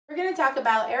We're going to talk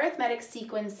about arithmetic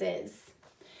sequences.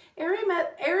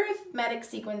 Arithmetic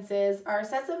sequences are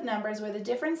sets of numbers where the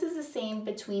difference is the same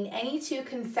between any two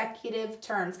consecutive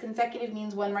terms. Consecutive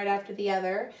means one right after the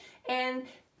other. And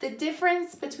the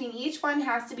difference between each one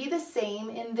has to be the same.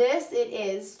 In this, it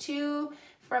is 2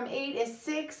 from 8 is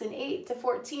 6, and 8 to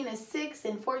 14 is 6,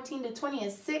 and 14 to 20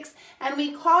 is 6. And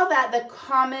we call that the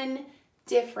common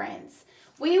difference.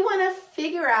 We want to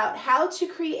figure out how to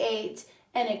create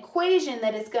an equation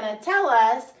that is going to tell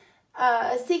us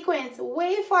a sequence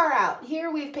way far out. Here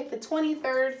we've picked the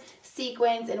 23rd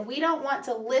sequence, and we don't want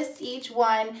to list each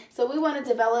one, so we want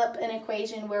to develop an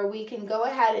equation where we can go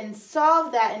ahead and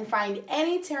solve that and find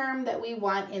any term that we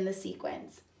want in the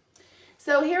sequence.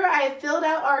 So here I have filled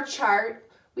out our chart.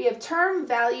 We have term,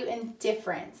 value, and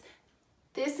difference.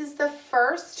 This is the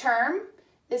first term,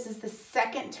 this is the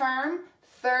second term,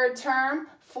 third term,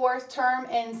 fourth term,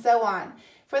 and so on.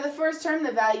 For the first term,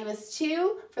 the value is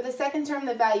 2. For the second term,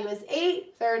 the value is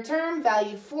 8. Third term,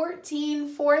 value 14.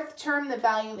 Fourth term, the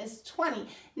value is 20.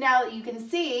 Now, you can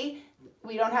see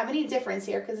we don't have any difference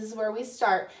here because this is where we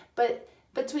start. But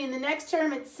between the next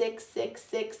term, it's 6, 6,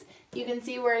 6. You can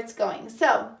see where it's going.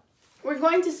 So, we're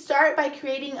going to start by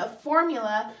creating a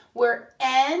formula where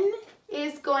n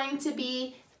is going to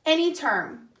be any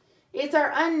term. It's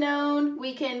our unknown.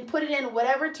 We can put it in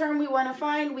whatever term we want to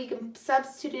find. We can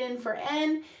substitute it in for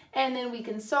n, and then we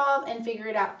can solve and figure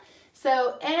it out.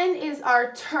 So n is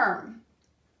our term.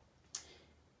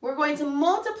 We're going to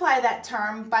multiply that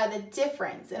term by the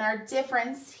difference, and our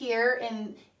difference here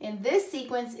in this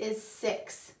sequence is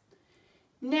 6.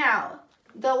 Now,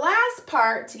 the last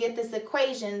part to get this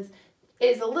equation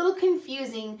is a little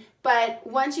confusing, but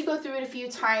once you go through it a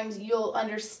few times, you'll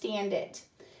understand it.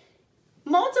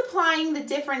 Multiplying the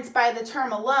difference by the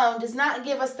term alone does not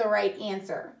give us the right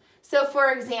answer. So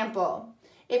for example,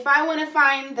 if I want to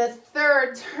find the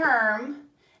third term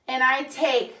and I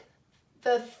take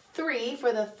the 3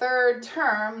 for the third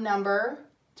term number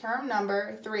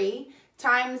 3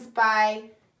 times by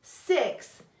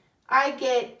 6, I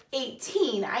get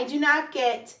 18. I do not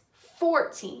get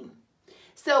 14.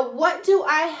 So what do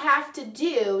I have to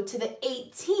do to the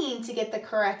 18 to get the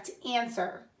correct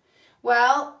answer?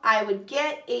 Well, I would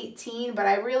get 18, but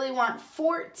I really want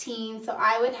 14, so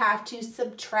I would have to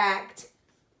subtract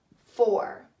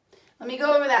 4. Let me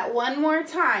go over that one more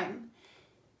time.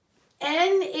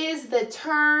 N is the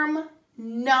term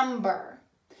number.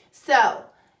 So,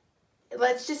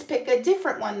 let's just pick a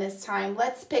different one this time.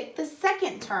 Let's pick the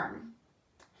second term.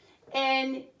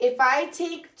 And if I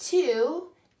take 2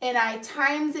 and I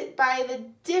times it by the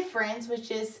difference,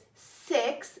 which is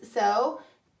 6, so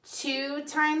 2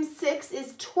 times 6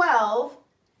 is 12.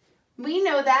 We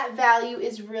know that value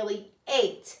is really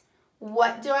 8.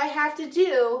 What do I have to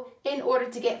do in order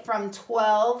to get from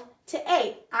 12 to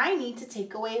 8? I need to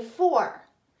take away 4.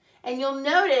 And you'll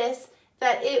notice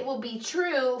that it will be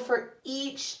true for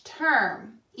each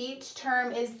term. Each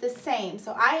term is the same.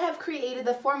 So I have created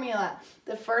the formula.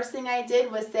 The first thing I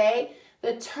did was say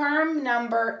the term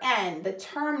number n, the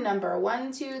term number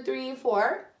 1, 2, 3,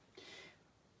 4,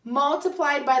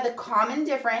 multiplied by the common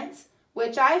difference,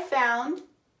 which I found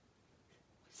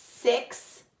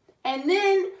 6, and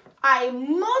then I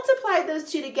multiplied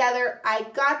those two together. I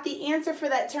got the answer for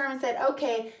that term and said,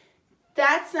 okay,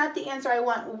 that's not the answer I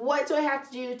want. What do I have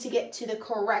to do to get to the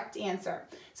correct answer?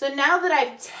 So now that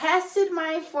I've tested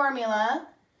my formula,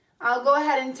 I'll go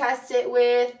ahead and test it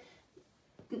with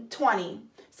 20.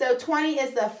 So 20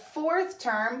 is the fourth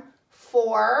term,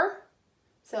 4.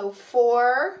 So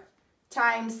 4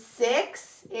 times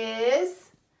 6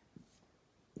 is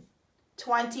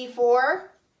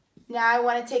 24. Now I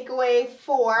want to take away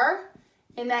 4,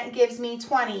 and that gives me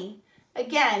 20.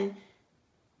 Again,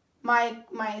 my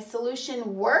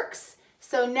solution works,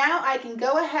 so now I can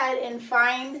go ahead and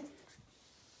find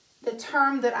the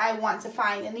term that I want to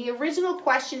find. And the original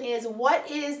question is,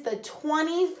 what is the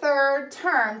 23rd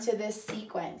term to this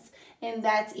sequence? And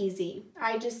that's easy.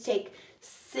 I just take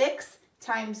 6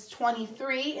 times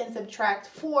 23 and subtract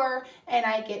 4, and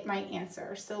I get my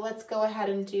answer. So let's go ahead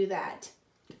and do that.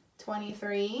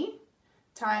 23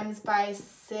 times by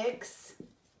 6,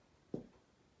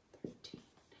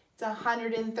 it's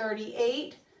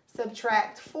 138.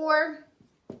 Subtract 4,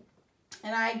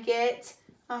 and I get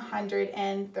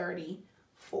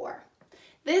 134.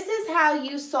 This is how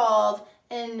you solve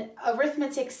an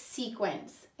arithmetic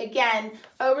sequence. Again,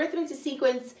 arithmetic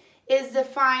sequence is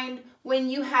defined when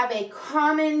you have a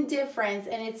common difference,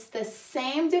 and it's the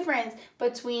same difference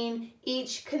between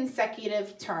each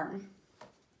consecutive term.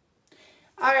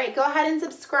 All right, go ahead and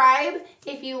subscribe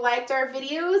if you liked our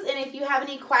videos, and if you have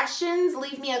any questions,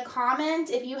 leave me a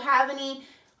comment. If you have any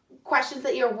questions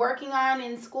that you're working on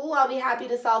in school, I'll be happy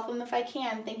to solve them if I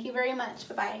can. Thank you very much.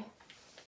 Bye-bye.